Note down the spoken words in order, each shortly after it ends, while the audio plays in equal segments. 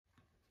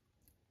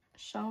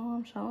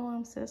Shalom,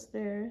 shalom,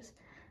 sisters.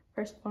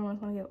 First and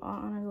foremost, I want to give all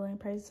honor, glory, and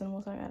praise to the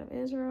Most High God of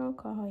Israel.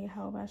 Call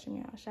YAHAWAH,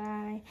 BAHASHAM,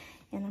 YAHAWASHI.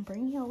 And I'm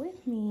bringing y'all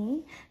with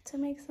me to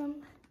make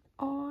some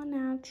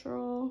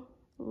all-natural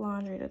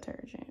laundry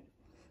detergent.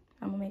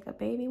 I'm going to make a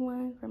baby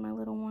one for my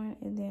little one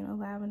and then a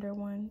lavender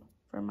one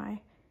for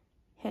my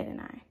head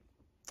and eye.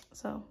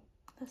 So,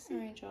 let's see. All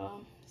right,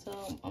 y'all. So,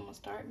 I'm going to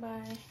start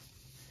by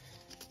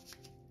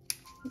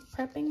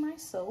prepping my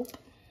soap.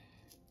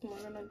 We're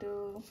gonna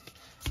do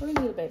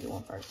the baby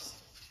one first.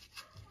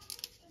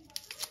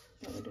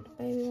 We're gonna do the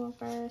baby one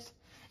first.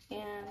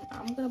 And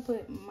I'm gonna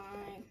put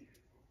my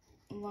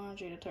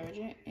laundry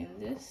detergent in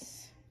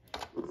this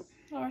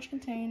large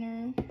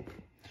container.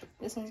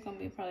 This one's gonna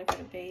be probably for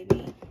the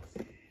baby.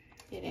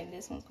 And then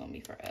this one's gonna be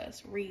for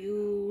us.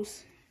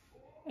 Reuse.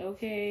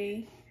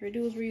 Okay.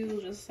 Reduce,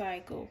 reuse,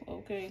 recycle.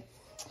 Okay.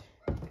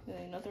 There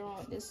ain't nothing wrong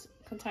with this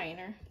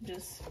container.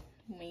 Just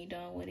when you're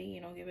done with it, you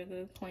know, give it a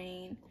good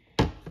clean.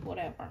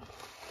 Whatever.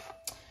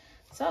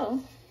 So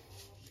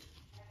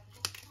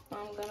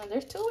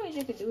there's two ways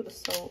you could do the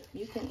soap.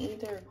 You can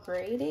either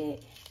grate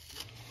it.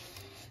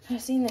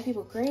 I've seen that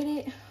people grate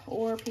it,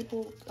 or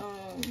people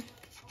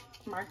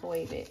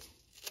microwave it.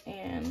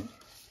 And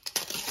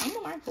I'm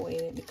gonna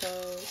microwave it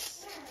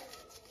because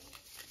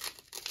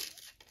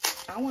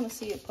I want to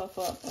see it puff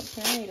up.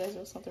 Apparently it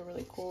does something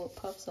really cool. It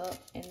puffs up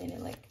and then it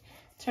like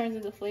turns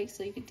into flakes,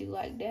 so you could do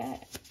like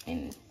that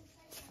and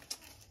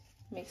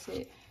makes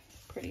it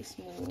pretty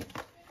smooth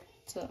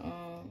to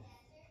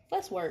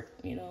less work,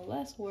 you know,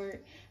 less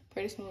work,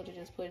 pretty smooth to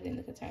just put it in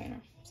the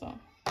container. So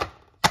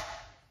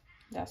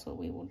that's what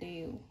we will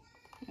do.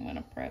 I'm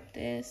gonna prep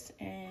this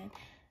and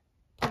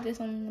put this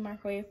on the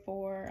microwave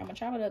for, I'm gonna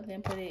chop it up,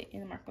 then put it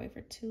in the microwave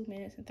for 2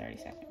 minutes and 30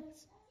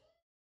 seconds.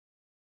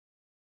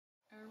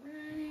 All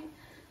right,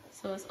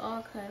 so it's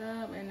all cut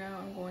up, and now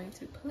I'm going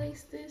to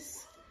place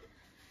this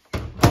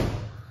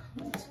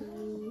on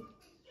 2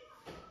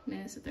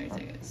 minutes and 30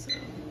 seconds. So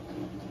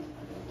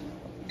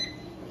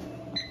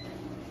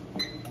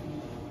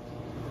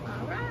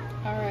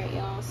all right,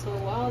 y'all, so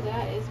while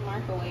that is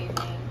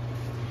microwaving,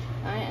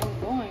 I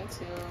am going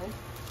to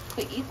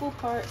put equal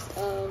parts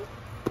of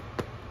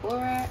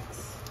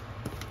borax,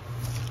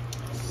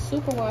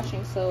 super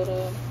washing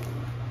soda,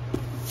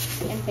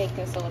 and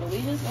baking soda.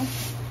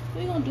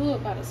 We gonna do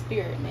it by the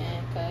spirit,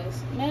 man,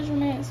 because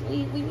measurements,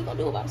 we gonna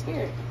do it by the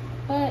spirit,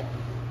 but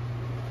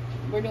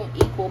we're doing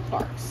equal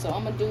parts. So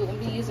I'm gonna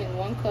be using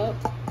 1 cup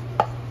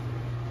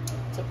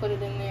to put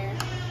it in there,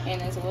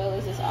 and as well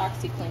as this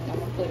OxyClean I'm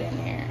gonna put in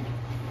there.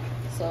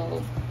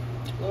 So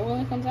Lord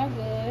willing, comes out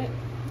good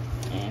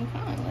and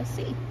fine. Let's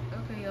see.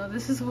 Okay, y'all,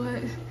 this is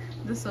what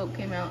the soap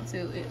came out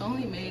to. It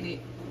only made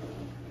it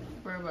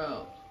for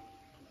about,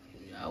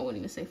 I wouldn't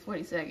even say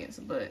 40 seconds,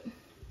 but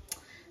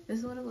this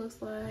is what it looks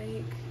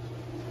like.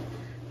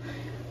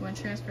 I'm gonna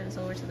transfer this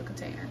over to the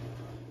container.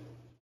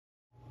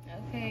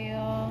 Okay,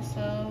 y'all,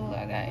 so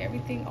I got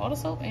everything, all the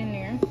soap in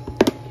there.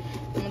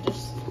 I'm gonna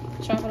just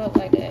chop it up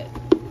like that.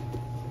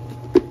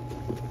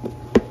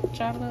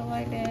 Chop it up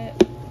like that.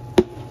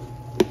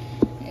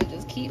 And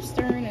just keep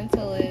stirring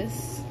until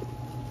it's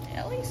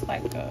at least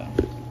like a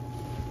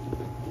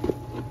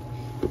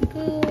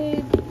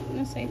good,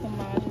 let's say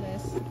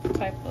homogeneous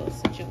type of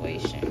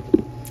situation.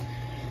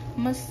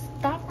 I'm gonna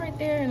stop right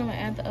there and I'm gonna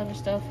add the other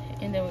stuff,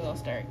 and then we're gonna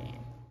start again.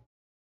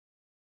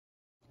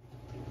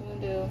 I'm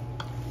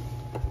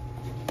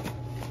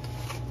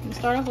gonna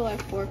start off with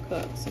like 4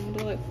 cups. I'm gonna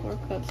do like 4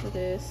 cups of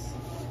this.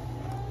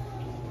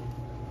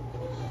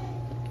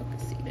 You can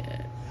see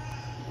that.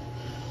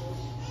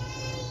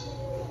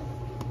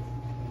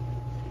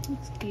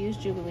 Excuse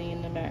Jubilee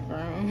in the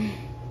background.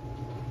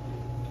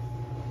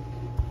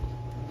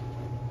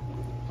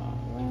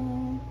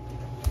 Alright.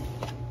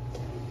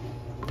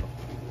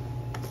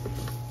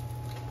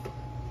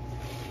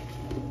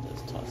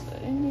 Just toss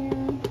that in here.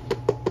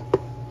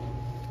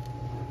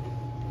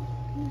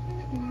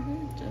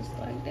 Just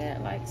like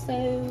that, like so.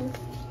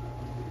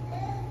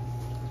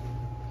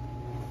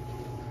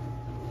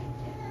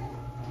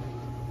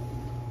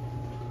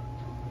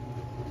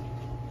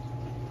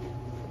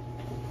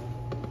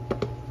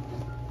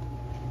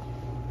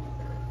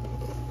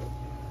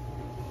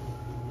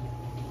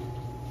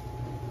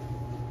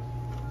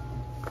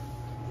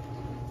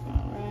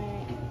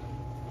 Alright.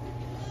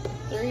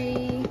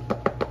 3.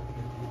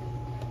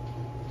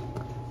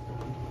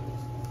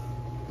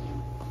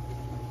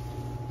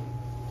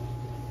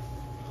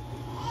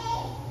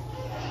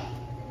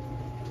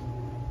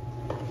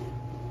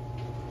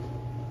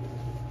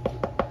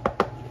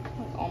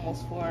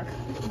 Almost 4.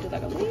 Do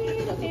like a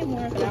little bit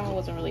more, but that one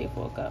wasn't really a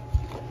full cup.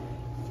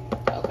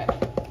 Okay.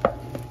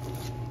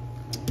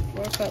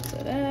 4 cups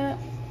of that.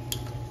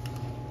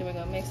 Then we're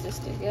gonna mix this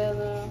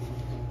together.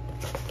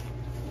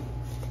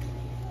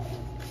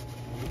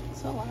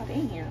 It's a lot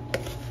in here,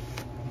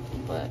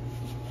 but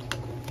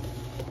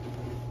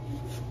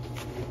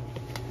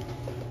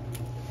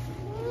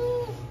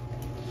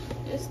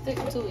it's thick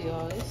too,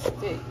 y'all. It's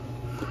thick.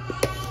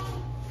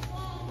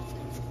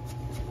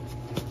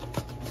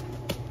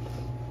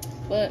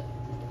 But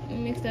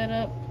mix that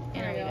up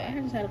And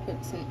I just had to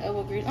put some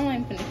elbow grease. I'm not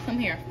even gonna come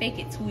here and fake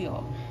it to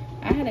y'all.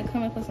 I had to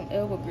come and put some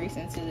elbow grease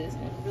into this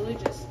and really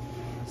just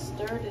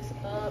stir this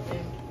up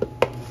and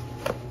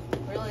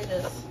really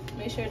just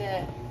make sure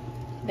that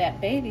that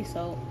baby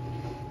soap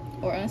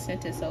or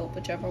unscented soap,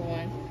 whichever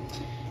one,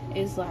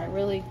 is like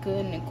really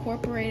good and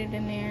incorporated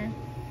in there.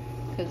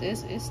 Cause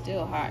it's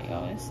still hot,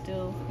 y'all. It's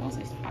still, once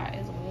it's hot,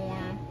 it's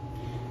warm.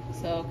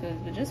 So,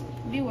 but just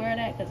beware of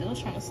that, because it was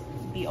trying to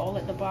be all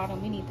at the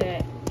bottom. We need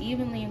that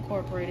evenly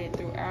incorporated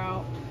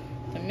throughout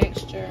the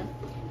mixture.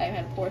 I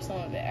had to pour some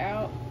of it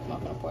out. I'm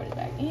not gonna pour it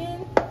back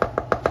in.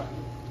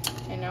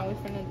 And now we're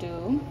gonna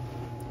do,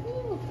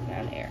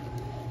 got air.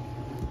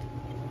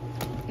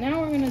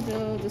 Now we're gonna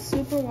do the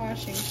super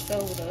washing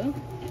soda.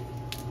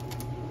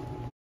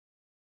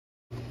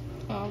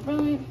 All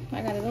right,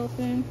 I got it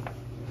open.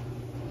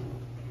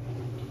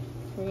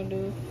 We're gonna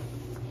do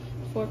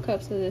 4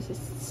 cups of this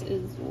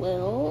as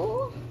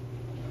well.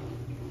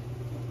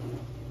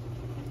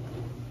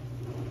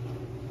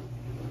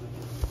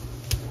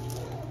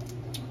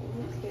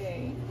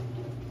 Okay,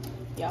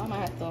 y'all might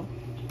have to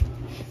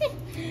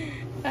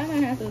I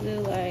might have to do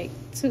like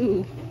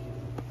 2,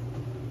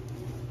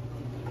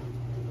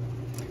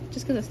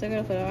 just because I still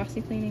gotta put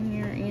OxyClean in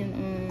here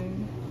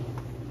and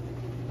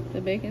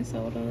the baking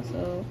soda.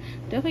 So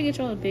definitely get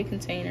y'all a big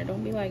container,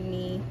 don't be like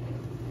me.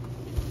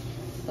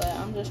 But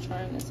I'm just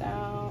trying this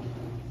out.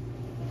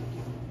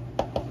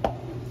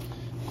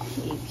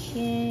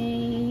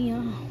 Okay,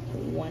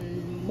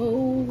 1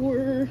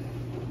 more.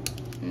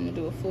 I'm gonna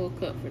do a full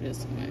cup for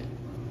this one.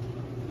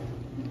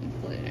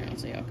 Put it down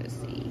so y'all can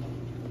see.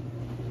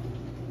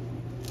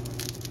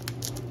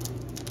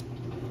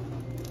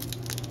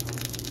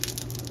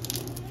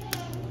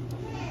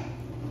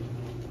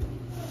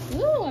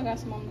 Ooh, I got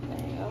some on the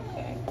thing.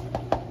 Okay.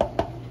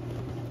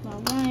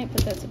 Alright,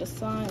 put that to the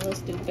side.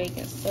 Let's do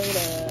baking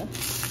soda.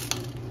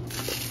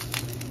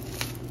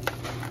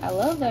 I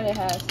love that it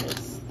has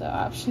the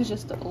option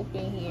just to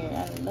open here.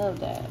 I love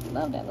that.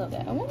 Love that, love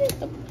that. I wonder if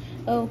the,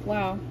 oh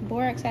wow,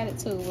 Borax had it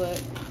too,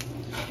 but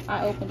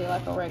I opened it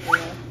like a regular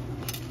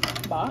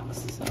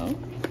box, so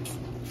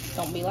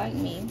don't be like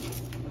me.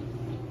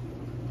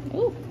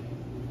 Ooh.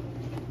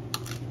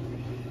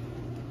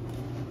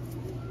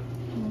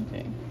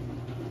 Okay.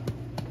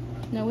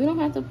 Now we don't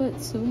have to put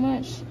too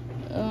much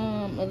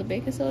of the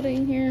baking soda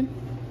in here,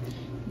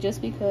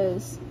 just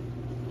because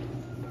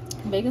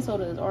baking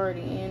soda is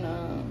already in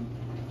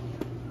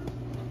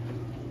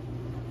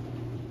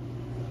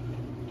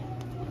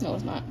no,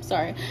 it's not,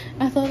 sorry,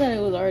 I thought that it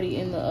was already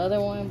in the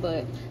other one.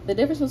 But the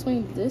difference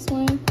between this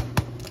one,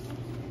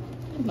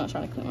 I'm not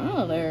trying to come out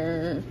of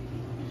there,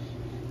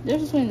 the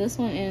difference between this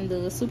one and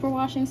the super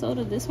washing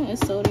soda, this one is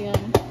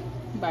sodium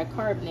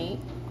bicarbonate,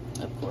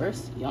 of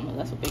course, y'all know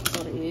that's what baking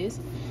soda is.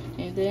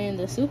 And then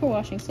the super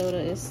washing soda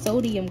is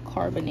sodium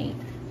carbonate.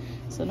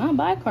 So not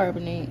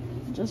bicarbonate,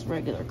 just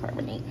regular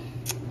carbonate.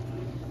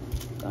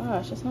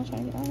 Gosh, it's not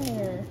trying to get out of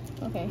there.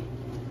 Okay.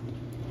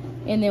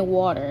 And then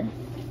water.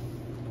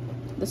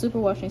 The super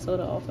washing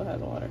soda also has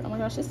water. Oh my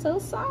gosh, it's so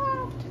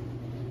soft.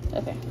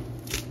 Okay.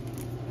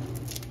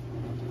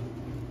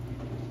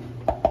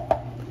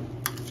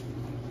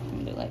 I'm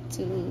gonna do like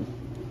 2.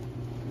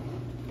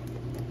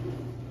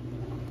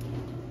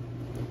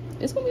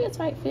 It's gonna be a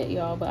tight fit,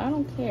 y'all, but I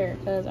don't care,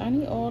 because I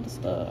need all the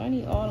stuff. I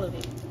need all of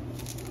it.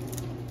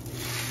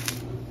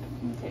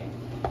 Okay.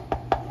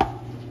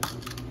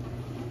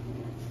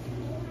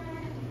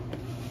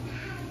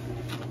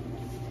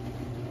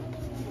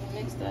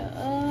 Mix that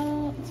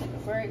up. Take a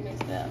break, mix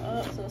that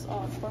up so it's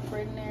all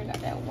incorporated in there.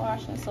 Got that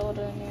washing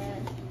soda in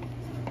there.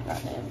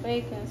 Got that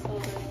baking soda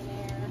in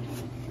there.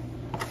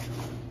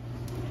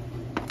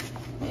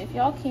 And if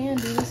y'all can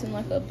do this in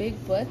like a big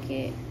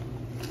bucket,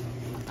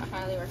 I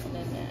highly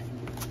recommend that.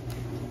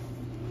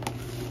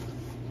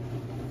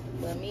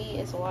 But me,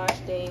 it's wash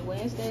day.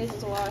 Wednesdays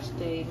is wash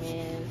day,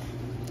 man.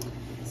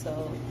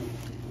 So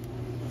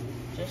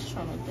just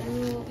trying to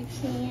do what we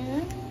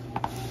can.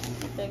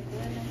 Get that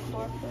good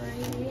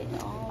incorporated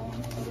all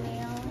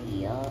around.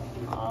 Yup,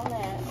 all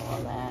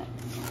that.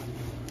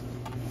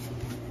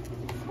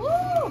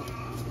 Woo!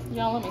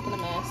 Y'all, I'm making a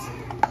mess.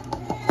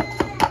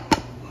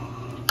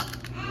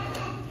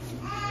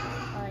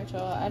 Alright,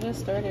 y'all. I just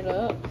stirred it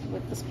up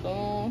with the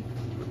spoon.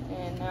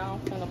 And now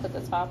I'm gonna put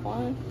the top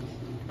on.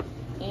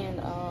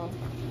 And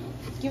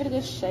give it a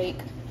good shake.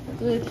 A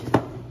good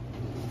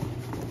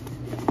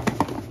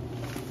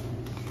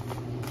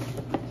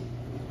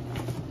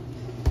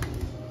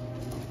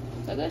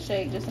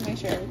shake, just to make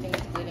sure everything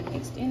is good and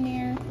mixed in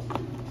there.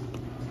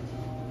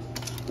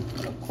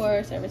 But of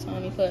course, every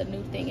time you put a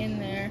new thing in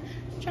there,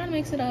 try to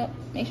mix it up.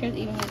 Make sure it's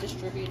evenly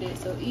distributed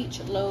so each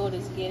load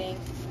is getting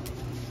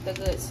the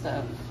good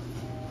stuff.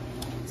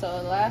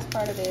 So the last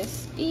part of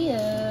this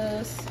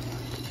is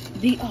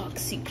the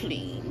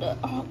OxyClean. The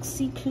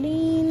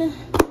OxyClean.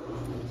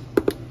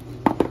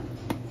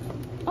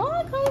 Oh,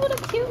 it comes with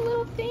a cute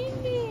little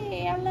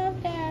thingy. I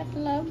love that.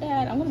 Love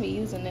that. I'm gonna be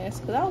using this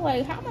because I was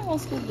like, how am I gonna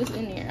scoop this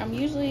in there? I'm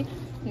used to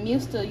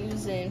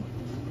using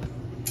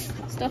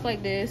stuff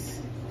like this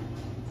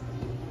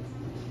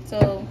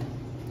So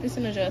it's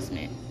an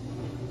adjustment.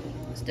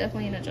 It's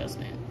definitely an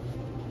adjustment.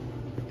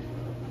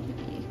 Let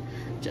me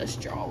just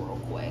draw real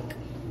quick.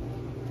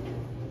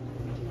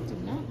 Do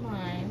not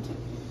mind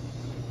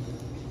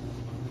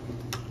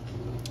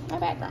my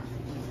background.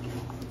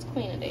 It's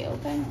clean today,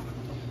 okay?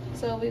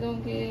 So we're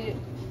gonna get,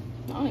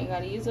 I don't even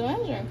gotta use a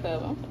measuring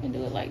cup. I'm gonna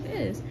do it like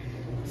this.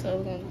 So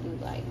we're gonna do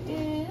like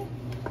this.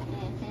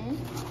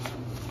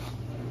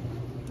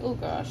 Oh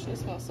gosh, it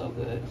smells so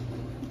good.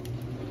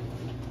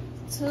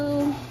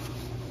 2,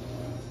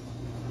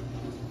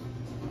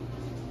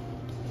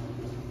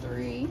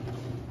 3,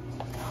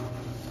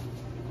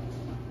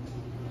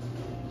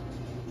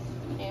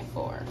 and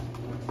 4.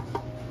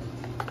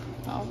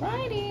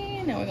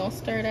 Alrighty, now we're gonna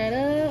stir that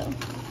up.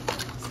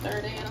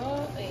 Stir that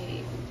up,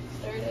 hey,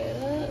 stir that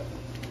up.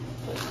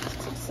 Put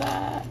this to the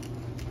side.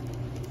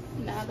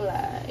 Now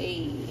glide,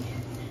 hey,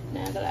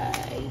 now glide,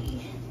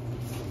 hey.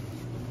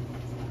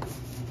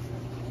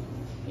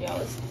 Y'all,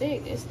 it's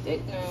thick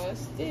now,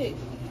 it's thick.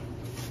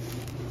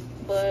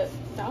 But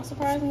that was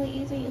surprisingly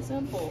easy and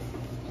simple.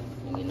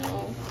 You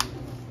know,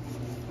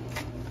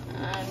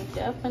 I'm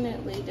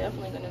definitely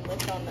gonna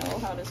let y'all know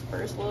how this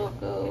first load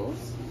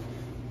goes.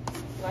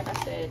 Like I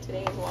said,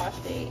 today is wash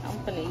day.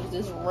 I'm gonna use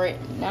this right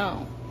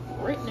now.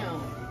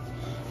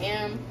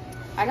 And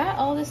I got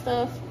all this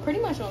stuff pretty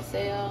much on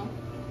sale,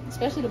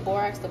 especially the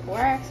borax. The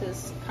borax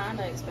is kind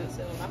of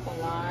expensive, I'm not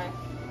gonna lie.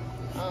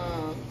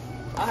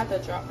 I'll have to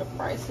drop the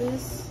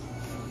prices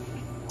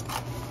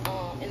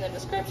in the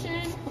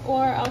description,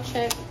 or I'll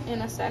check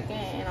in a second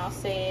and I'll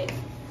say it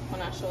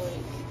when I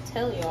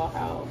tell y'all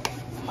how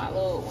my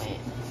load went.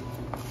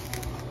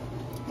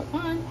 But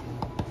fun.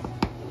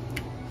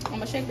 I'm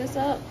gonna shake this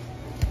up.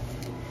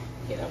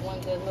 Get up one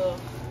good little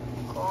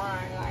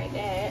grind like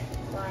that.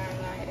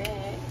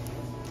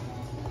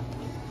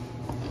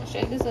 I'm gonna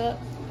shake this up.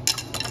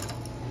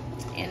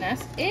 And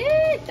that's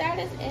it. That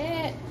is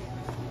it.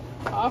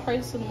 All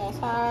praise to the Most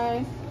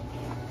High.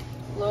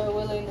 Lord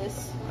willing,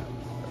 this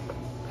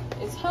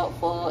is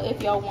helpful if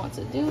y'all want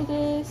to do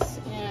this.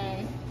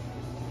 And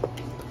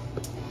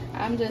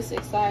I'm just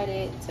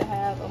excited to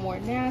have a more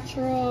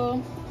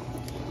natural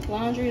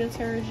laundry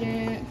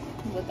detergent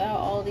without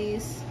all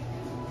these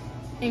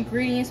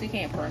ingredients we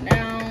can't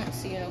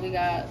pronounce. You know, we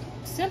got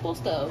simple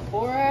stuff.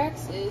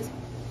 Borax is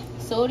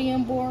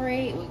sodium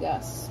borate. We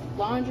got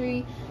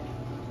laundry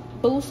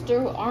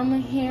booster, Arm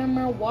 &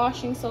 Hammer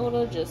washing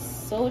soda,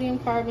 just sodium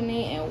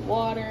carbonate and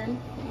water.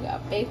 We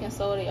got baking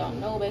soda, y'all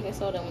know baking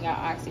soda, and we got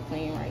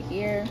OxyClean right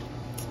here,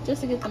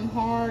 just to get them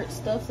hard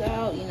stuffs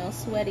out, you know,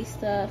 sweaty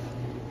stuff,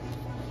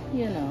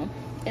 you know,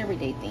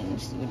 everyday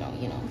things, you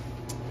know.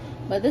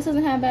 But this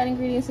doesn't have bad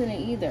ingredients in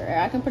it either.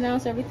 I can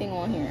pronounce everything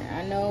on here.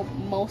 I know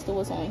most of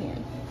what's on here.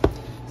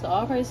 So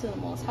all praise to the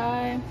Most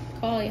High.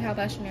 Call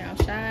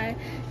YAHAWASHI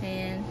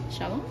and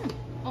Shalom.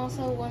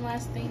 Also, one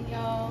last thing,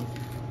 y'all.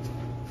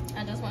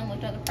 I just went and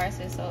looked at the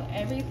prices. So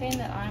everything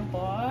that I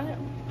bought,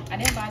 I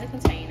didn't buy the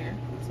container,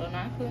 so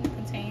not including the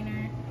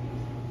container.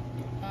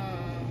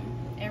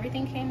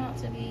 Everything came out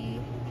to be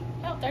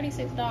about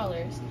 $36.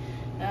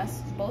 That's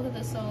both of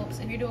the soaps.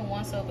 If you're doing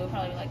one soap, it'll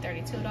probably be like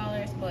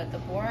 $32. But the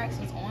borax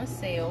was on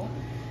sale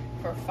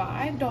for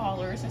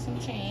 $5 and some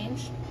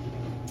change.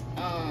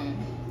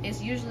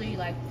 It's usually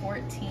like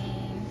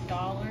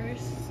 $14,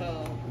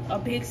 so a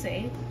big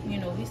save. You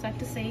know, we like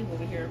to save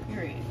over here,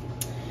 period.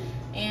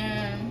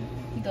 And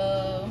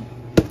the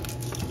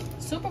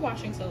super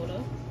washing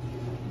soda,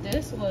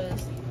 this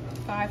was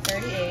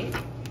 $5.38.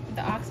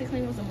 The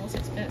OxyClean was the most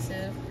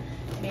expensive,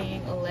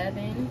 being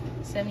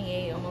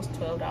 $11.78, almost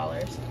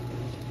 $12.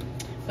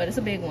 But it's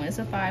a big one. It's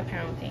a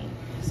 5-pound thing.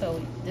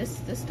 So this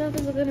stuff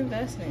is a good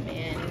investment,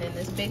 man. And then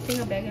this big thing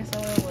of baking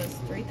soda was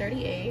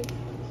 $3.38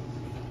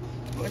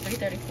 or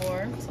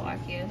 $3.34, so I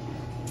can.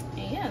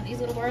 And yeah, these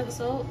little bars of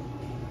soap,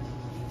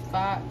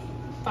 $5.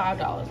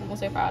 We're gonna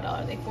say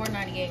 $5. They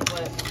 $4.98,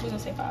 but we're gonna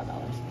say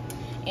 $5.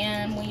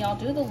 And when y'all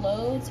do the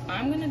loads,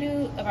 I'm gonna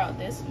do about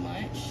this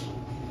much.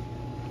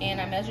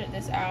 And I measured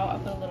this out. I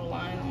put a little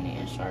line on it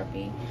in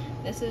Sharpie.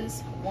 This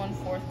is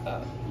 1/4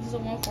 cup. This is a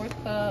 1/4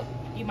 cup.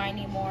 You might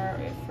need more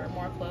for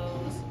more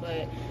clothes,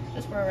 but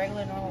just for a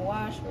regular normal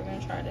wash, we're gonna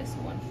try this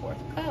 1/4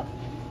 cup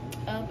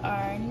of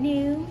our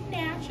new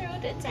natural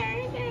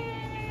detergent.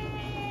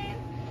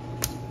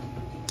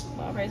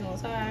 Well, praise the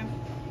Most High.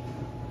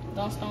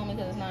 Don't stone me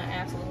because it's not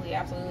absolutely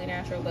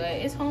natural, but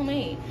it's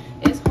homemade.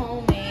 It's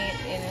homemade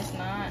and it's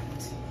not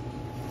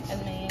as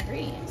many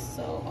ingredients.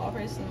 So all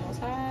praise to the Most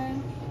High.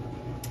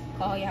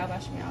 Call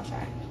YAHAWASHI. I'll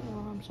try.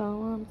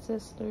 Shalom,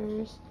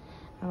 sisters.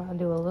 I'm about to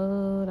do a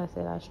load. I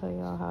said I'll show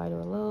y'all how I do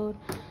a load.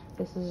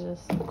 This is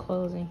just some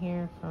clothes in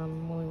here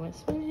from when we went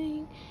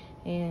swimming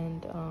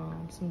and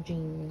some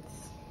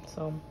jeans.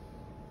 So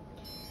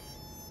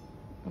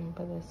I'm gonna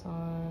put this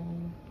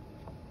on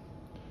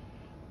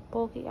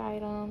bulky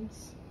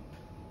items.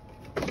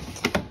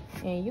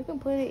 And you can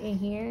put it in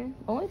here.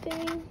 Only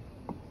thing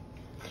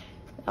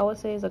I would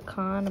say is a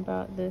con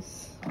about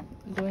this,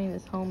 doing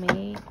this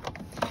homemade,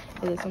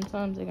 is that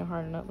sometimes it can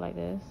harden up like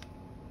this.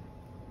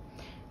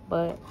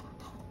 But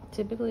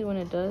typically when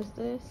it does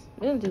this,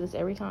 it doesn't do this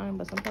every time,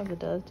 but sometimes it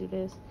does do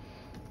this.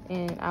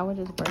 And I would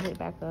just break it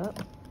back up,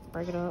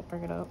 break it up,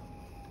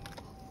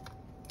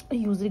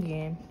 use it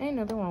again. Ain't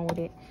nothing wrong with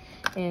it.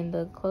 And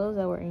the clothes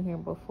that were in here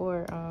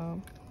before,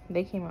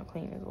 they came out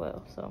clean as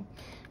well. So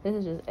this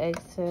is just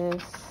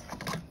excess.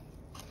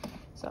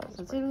 So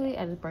typically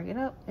I just break it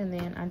up and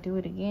then I do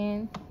it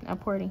again. I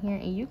pour it in here,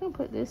 and you can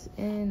put this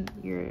in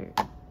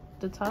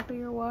the top of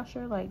your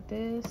washer like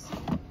this.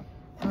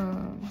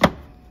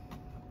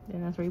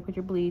 And that's where you put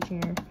your bleach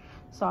and your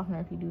softener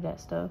if you do that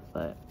stuff.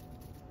 But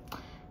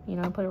you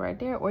know, put it right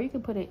there, or you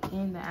can put it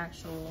in the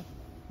actual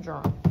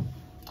drum.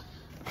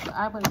 So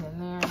I put it in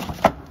there,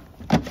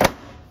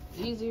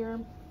 easier.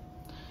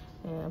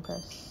 And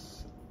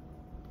press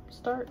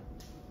start.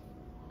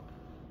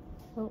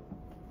 Oh,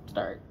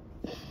 start.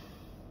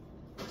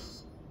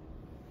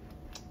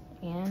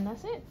 And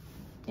that's it.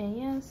 And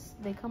yes,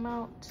 they come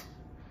out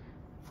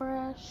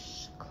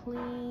fresh,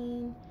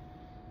 clean,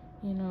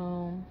 you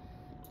know,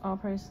 all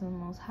praise to the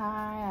Most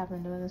High. I've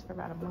been doing this for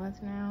about a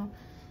month now,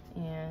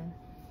 and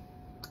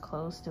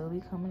clothes still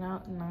be coming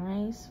out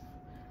nice.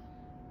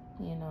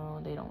 You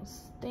know, they don't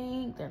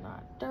stink, they're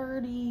not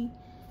dirty.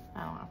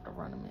 I don't have to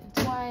run them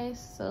in twice.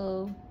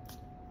 So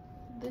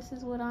this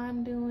is what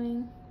I'm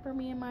doing for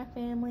me and my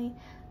family.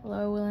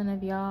 Lord willing,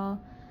 if y'all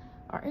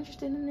are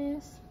interested in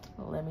this,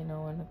 let me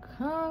know in the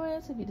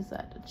comments if you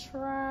decide to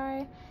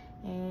try.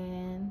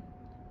 And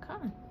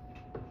comment.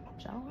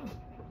 Shalom.